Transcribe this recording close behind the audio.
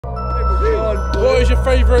What is your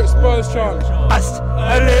favourite Spurs chant? Just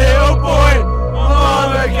a little boy,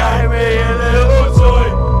 mama gave me a little toy.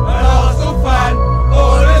 An Arsenal fan,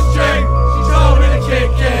 on a string, she told me to kick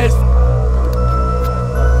his.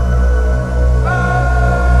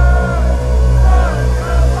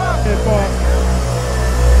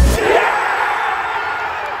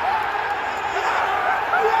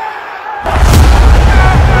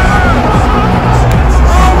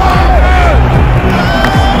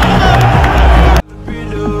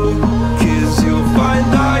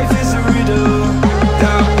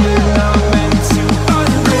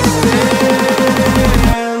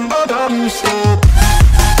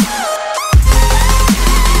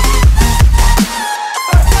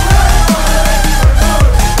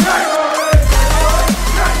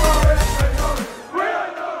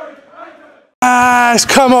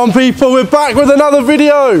 Come on people, we're back with another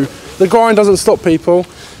video. The grind doesn't stop people.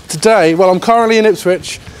 Today, well I'm currently in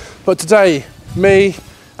Ipswich, but today, me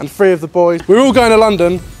and 3 of the boys, we're all going to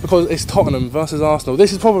London because it's Tottenham versus Arsenal.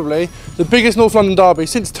 This is probably the biggest North London derby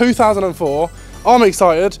since 2004. I'm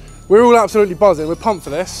excited, we're all absolutely buzzing, we're pumped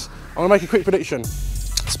for this. I'm gonna make a quick prediction.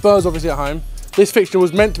 Spurs obviously at home. This fixture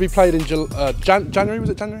was meant to be played in January,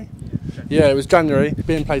 was it January? Yeah, it was January,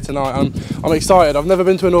 being played tonight. I'm excited, I've never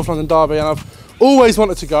been to a North London derby and I've always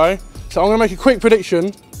wanted to go, so I'm going to make a quick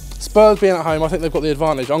prediction. Spurs being at home, I think they've got the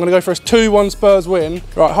advantage. I'm going to go for a 2-1 Spurs win.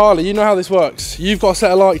 Right, Harley, you know how this works. You've got to set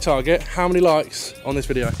a like target. How many likes on this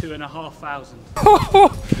video?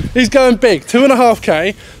 2,500. He's going big,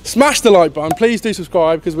 2.5k. Smash the like button. Please do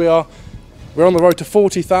subscribe because we're on the road to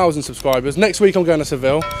 40,000 subscribers. Next week I'm going to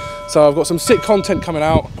Seville, so I've got some sick content coming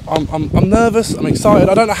out. I'm nervous, I'm excited.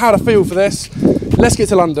 I don't know how to feel for this. Let's get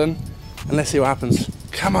to London and let's see what happens.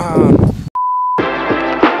 Come on.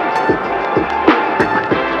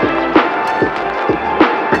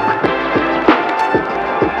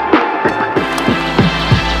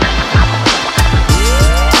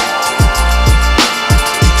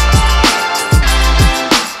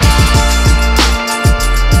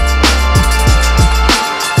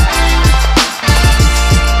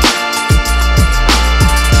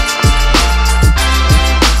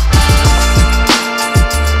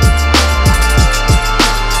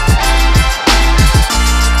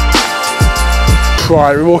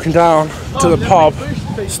 Right, we're walking down to the pub.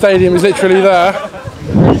 Stadium is literally there. All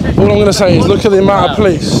I'm going to say is look at the amount of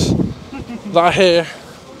police that are here.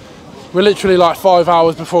 We're literally like 5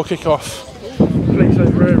 hours before kick-off. Police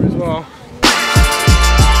over here as well.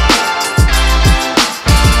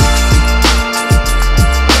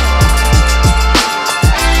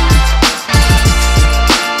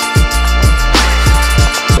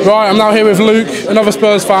 Right, I'm now here with Luke, another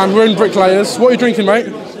Spurs fan. We're in Bricklayers. What are you drinking, mate?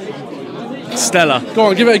 Stella. Go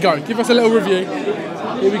on, give it a go. Give us a little review.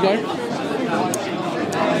 Here we go.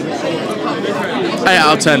 8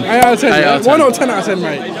 out of 10. 8 out of 10, yeah? Out of 10. Why not 10 out of 10,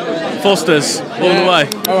 mate? Foster's, all the way.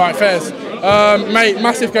 Alright, fairs. Mate,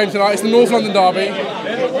 massive game tonight. It's the North London derby.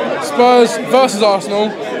 Spurs versus Arsenal.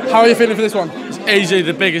 How are you feeling for this one? It's easily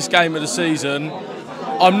the biggest game of the season.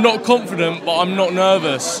 I'm not confident, but I'm not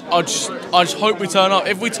nervous. I just hope we turn up.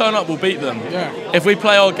 If we turn up, we'll beat them. Yeah. If we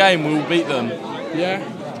play our game, we'll beat them. Yeah.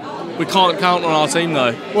 We can't count on our team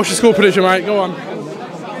though. What's your score prediction, mate? Go on.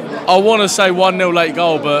 I want to say 1-0 late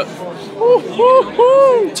goal, but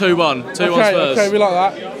 2-1. 2-1 Spurs. Okay, we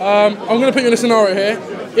like that. I'm going to put you in a scenario here.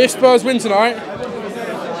 If Spurs win tonight,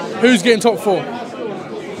 who's getting top 4?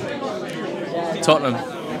 Tottenham.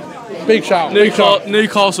 Big shout.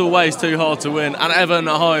 Newcastle away is too hard to win, and Everton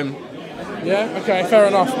at home. Yeah, okay, fair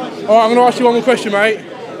enough. Alright, I'm going to ask you one more question, mate.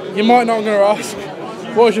 You might not, I'm going to ask.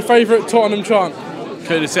 What was your favourite Tottenham chant?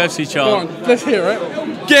 Kulisevsky chant. Go on, let's hear it.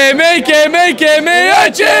 Give me a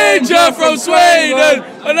ginger from Sweden.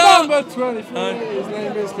 Number 23, his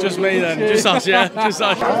name is Just me then, just us, yeah, just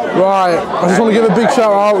us. Right, I just want to give a big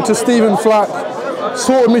shout out to Stephen Flack.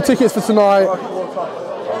 Sorted me tickets for tonight.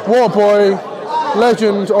 What a boy,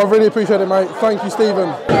 legend. I really appreciate it, mate. Thank you,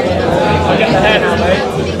 Stephen.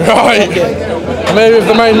 Right, maybe with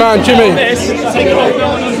the main man, Jimmy.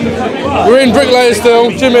 We're in Bricklayers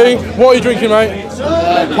still. Jimmy, what are you drinking, mate?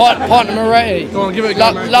 Partner Moretti. Go on, give it a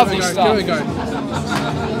go, mate. Lovely stuff. Give it a go.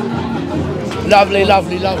 Lovely.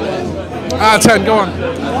 Out of 10, go on.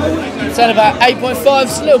 10 about 8.5.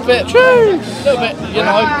 It's a little bit, but it's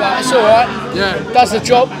all right. Yeah. Does the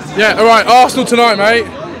job. Yeah, all right. Arsenal tonight, mate.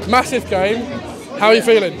 Massive game. How are you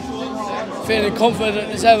feeling? Feeling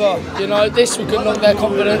confident as ever. You know, this we could knock their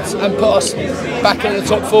confidence and put us back in the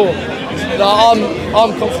top 4.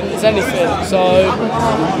 I'm confident as anything. So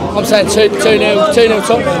I'm saying 2-0 Tottenham.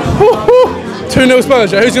 2-0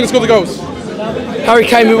 Spurs. Yeah. Who's going to score the goals? Harry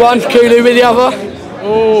Kane with one, Kulu with the other.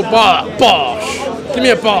 Oh, bosh. Give me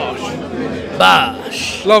a bosh.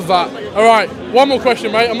 Bash. Love that. All right, one more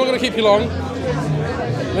question, mate. I'm not going to keep you long.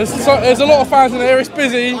 There's a lot of fans in here. It's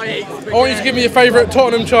busy. I want you to give me your favourite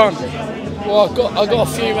Tottenham chant. Well, I got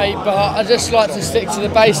a few, mate, but I just like to stick to the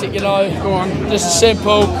basic, you know. Go on. Just a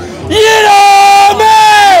simple. You know me!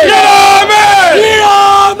 You know me! You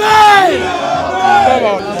know me! Come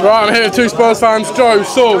on. Right, I'm here with two Spurs fans. Joe,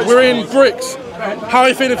 Saul, we're in Bricks. How are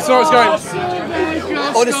you feeling for tonight's game?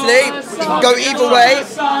 Honestly, it can go either way,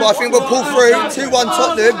 but I think we'll pull through. 2-1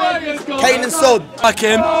 Tottenham, Kane and Son. Like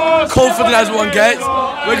him, confident as one gets.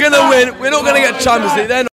 We're going to win. We're not going to get Champions League,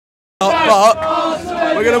 they're not, but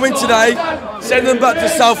we're going to win today, send them back to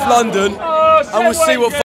South London, and we'll see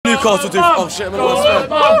what Newcastle do. Oh shit, I'm not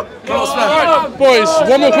spare. Boys,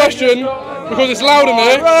 one more question, because it's loud in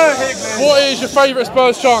here. What is your favourite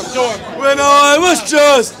Spurs chant? Go on. When I was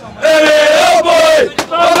just a little boy,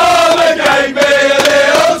 my mama gave me a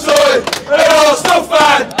little toy, an Arsenal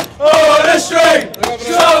fan on a string.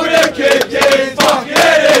 She told me to kick it, fucking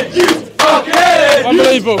hit it, you fucking hit it,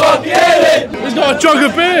 Unbelievable. fucking hit it. He's got a jug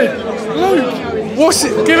of beer. Luke, what's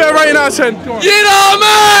it? Give it a rating out of 10. Go on. You know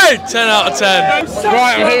me! 10 out of 10.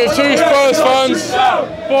 Right, I'm here with two Spurs fans.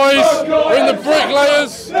 Boys, we're in the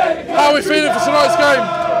Bricklayers. How are we feeling for tonight's game?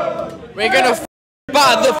 We're going to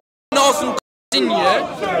batter the Arsenal in here.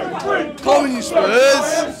 Come on, you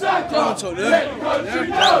Spurs. Come on,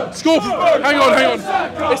 Tottenham. Score. Hang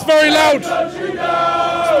on. It's very loud.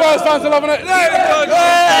 Spurs fans are loving it.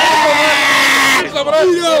 He's loving it.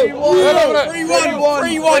 They're loving it.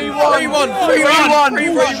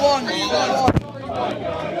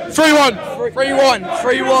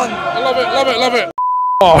 3-1. I love it.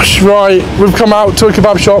 Gosh, right, we've come out to a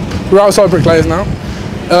kebab shop. We're outside Bricklayers now.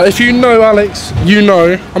 If you know Alex, you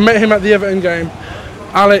know. I met him at the Everton game.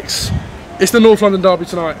 Alex, it's the North London derby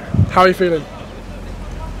tonight. How are you feeling?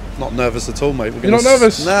 Not nervous at all, mate. You're not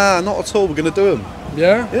nervous? Nah, not at all. We're going to do them.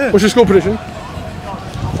 Yeah? Yeah. What's your score prediction?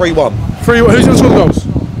 3-1. 3-1. Who's going to score the goals?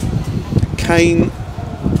 Kane,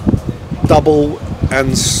 double,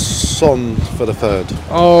 and Son for the third.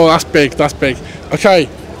 Oh, that's big. Okay,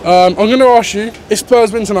 I'm going to ask you, if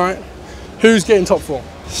Spurs win tonight, who's getting top 4?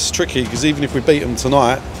 It's tricky because even if we beat them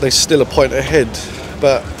tonight, they're still a point ahead.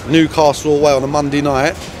 But Newcastle away on a Monday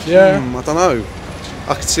night, Yeah. I don't know.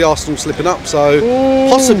 I could see Arsenal slipping up, so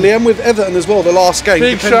possibly, and with Everton as well, the last game,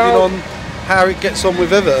 Big depending shout. on how it gets on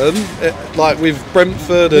with Everton, like with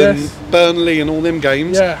Brentford and Yes. Burnley and all them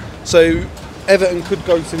games. Yeah. So Everton could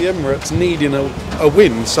go to the Emirates needing a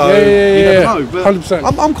win, so Yeah. you never know. But 100%.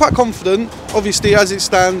 I'm quite confident. Obviously, as it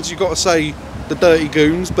stands, you've got to say the dirty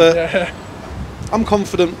goons, but Yeah. I'm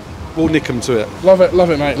confident we'll nick them to it. Love it,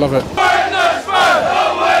 mate. Love it.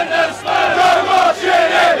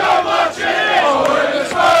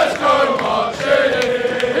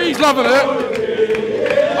 He's loving it.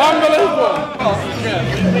 Unbelievable.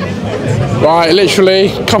 Right, literally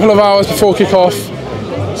a couple of hours before kick-off.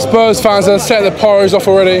 Spurs fans have set the Pyros off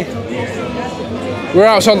already. We're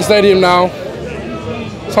outside the stadium now.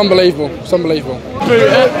 It's unbelievable. Boot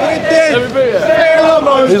it.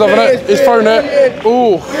 He's loving it. He's thrown it.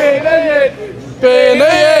 Ooh.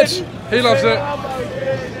 Bennett. He loves it.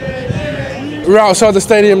 We're outside the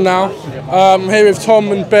stadium now. I'm here with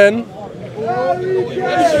Tom and Ben.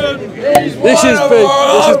 This is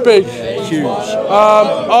big. Huge.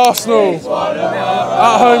 Arsenal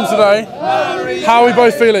at home today. How are we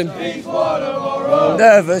both feeling?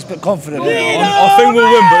 Nervous but confident. I think we'll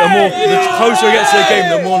win, but the closer it gets to the game,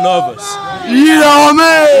 the more nervous. You know me!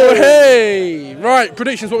 Hey! Right,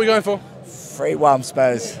 predictions, what are we going for? 3-1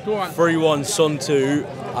 Spurs. Go on. 3-1, Son 2,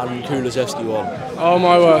 and Kulusevski 1. Oh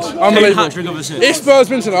my word. Unbelievable. Hat-trick of assist. If Spurs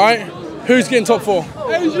win tonight, who's getting top 4?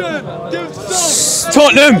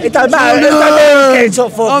 Tottenham! It don't matter. It don't matter who's getting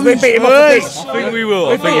top 4. We beat him off the pitch. I think we will.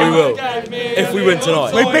 If we win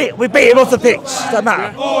tonight. We beat him off the pitch. Don't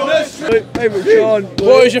matter.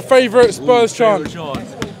 What is your favourite Spurs chant?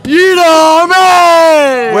 You know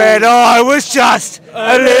me! When I was just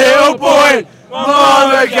a little boy, my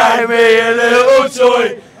mama gave me a little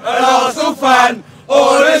toy, an Arsenal fan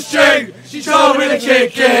on a string. She told me to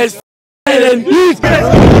kick his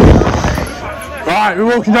Right, we're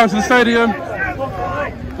walking down to the stadium.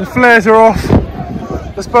 The flares are off.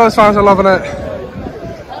 The Spurs fans are loving it.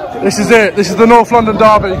 This is it. This is the North London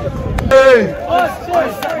derby.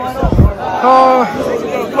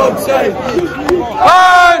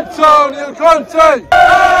 Antonio Conte!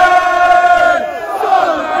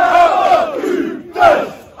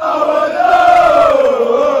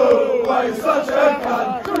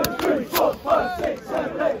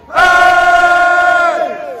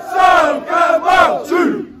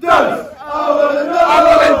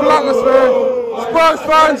 atmosphere. Spurs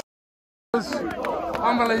fans.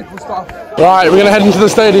 Unbelievable stuff. Right, we're going to head into the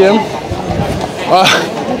stadium.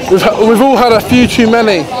 We've all had a few too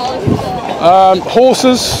many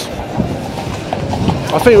horses.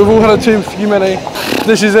 I think we've all had a too few many.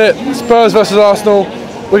 This is it, Spurs versus Arsenal.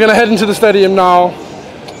 We're going to head into the stadium now.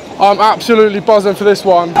 I'm absolutely buzzing for this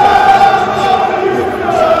one.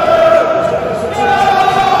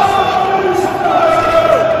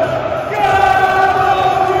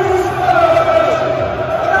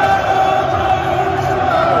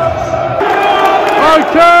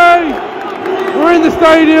 Okay, we're in the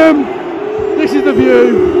stadium. This is the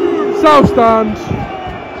view. South stand.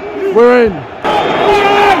 We're in.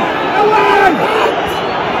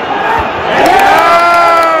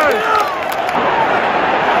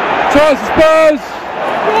 Chance for Spurs.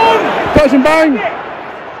 Touch and bang.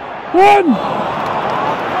 One.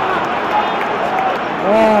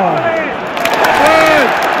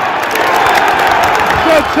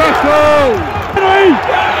 Good tackle. Penalty.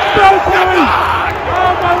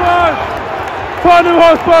 Oh my word. Tottenham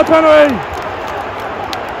Hotspur penalty.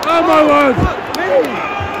 Oh my word.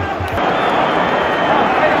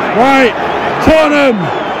 Right. Tottenham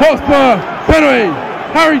Hotspur penalty.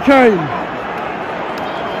 Harry Kane.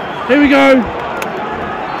 Here we go,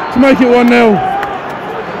 to make it 1-0.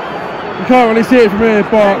 You can't really see it from here,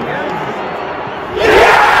 but...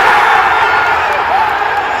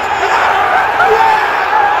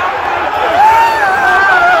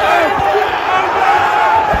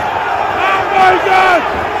 Oh my God!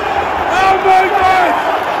 Oh my God! Oh my God!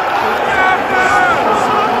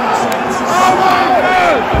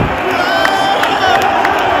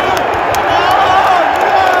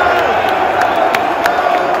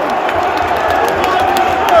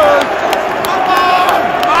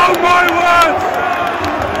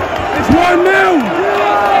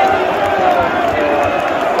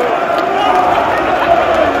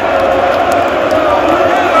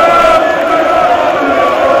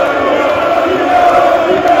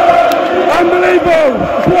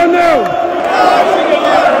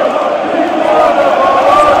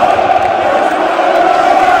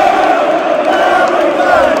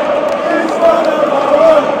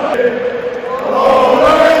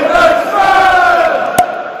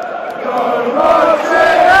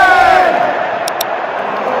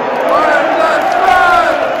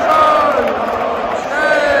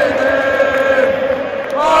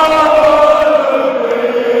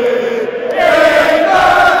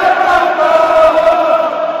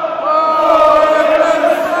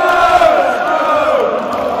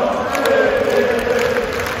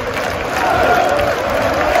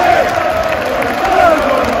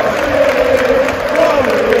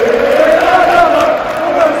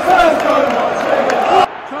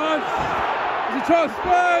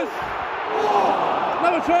 Spurs!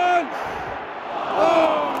 Another chance!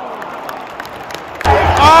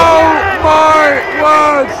 Oh my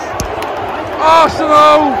word!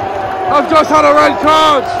 Arsenal have just had a red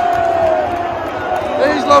card!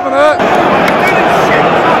 He's loving it!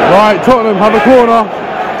 Right, Tottenham have a corner.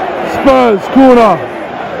 Spurs corner.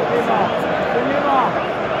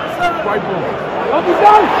 Great ball. Up he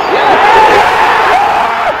goes!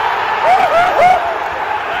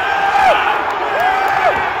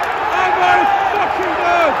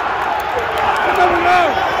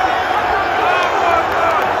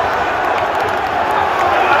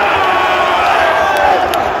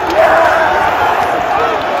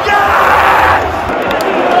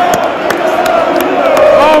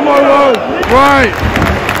 Right,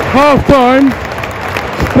 half time,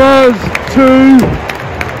 Spurs 2,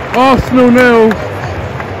 Arsenal 0.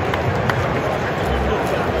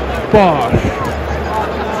 Bosh.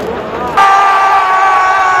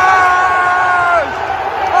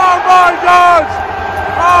 Oh my God!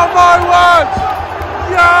 Oh my word!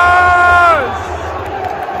 Yes!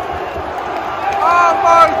 Oh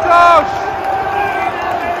my gosh!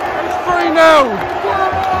 It's 3-0.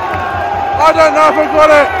 I don't know if I got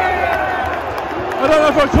it. I don't know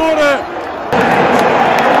if I caught it.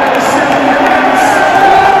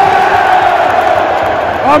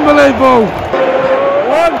 Unbelievable.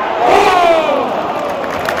 One.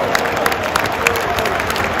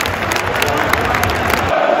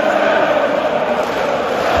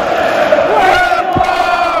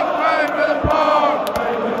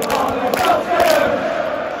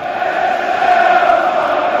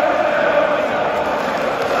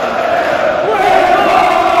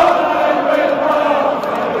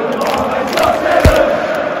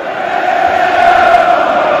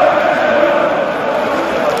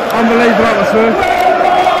 Unbelievable atmosphere.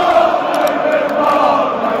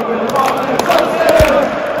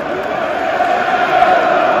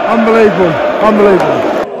 Unbelievable, unbelievable.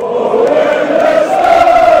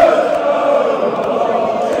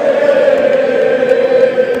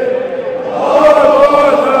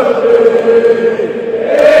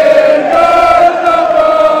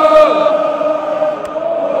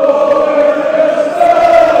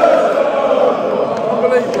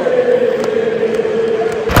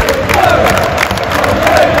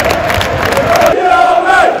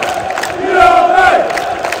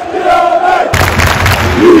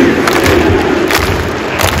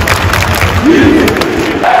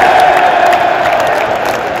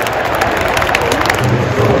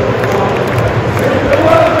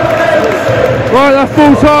 Right, that's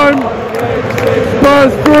full time.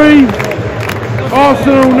 Spurs 3,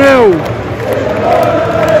 Arsenal 0.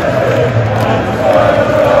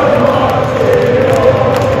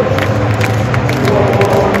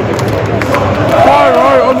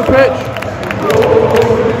 Pyros on the pitch.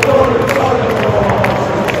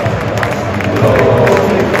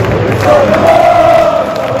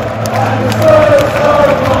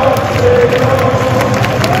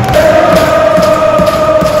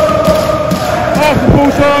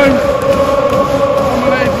 Full time.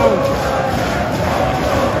 Unbelievable.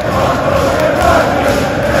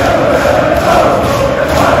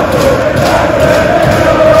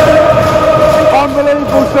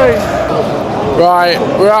 Unbelievable scene. Right,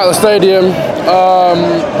 we're at the stadium. It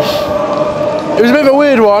was a bit of a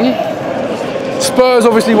weird one. Spurs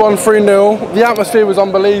obviously won 3-0. The atmosphere was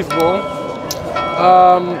unbelievable.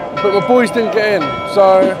 But my boys didn't get in,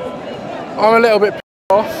 so I'm a little bit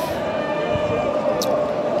pissed off.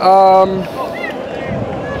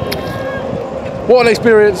 What an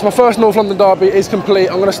experience. My first North London derby is complete.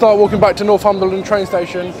 I'm going to start walking back to Northumberland train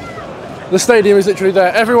station. The stadium is literally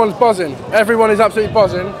there. Everyone's buzzing. Everyone is absolutely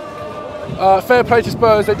buzzing. Fair play to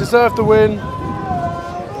Spurs. They deserve the win.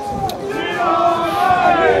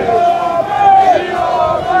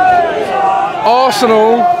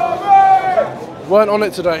 Arsenal weren't on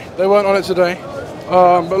it today. They weren't on it today.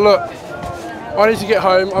 But look, I need to get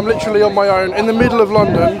home. I'm literally on my own in the middle of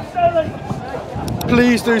London.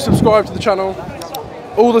 Please do subscribe to the channel.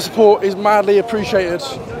 All the support is madly appreciated.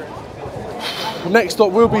 Next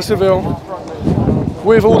stop will be Seville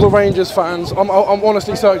with all the Rangers fans. I'm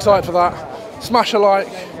honestly so excited for that. Smash a like.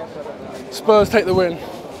 Spurs take the win.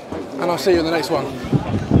 And I'll see you in the next one.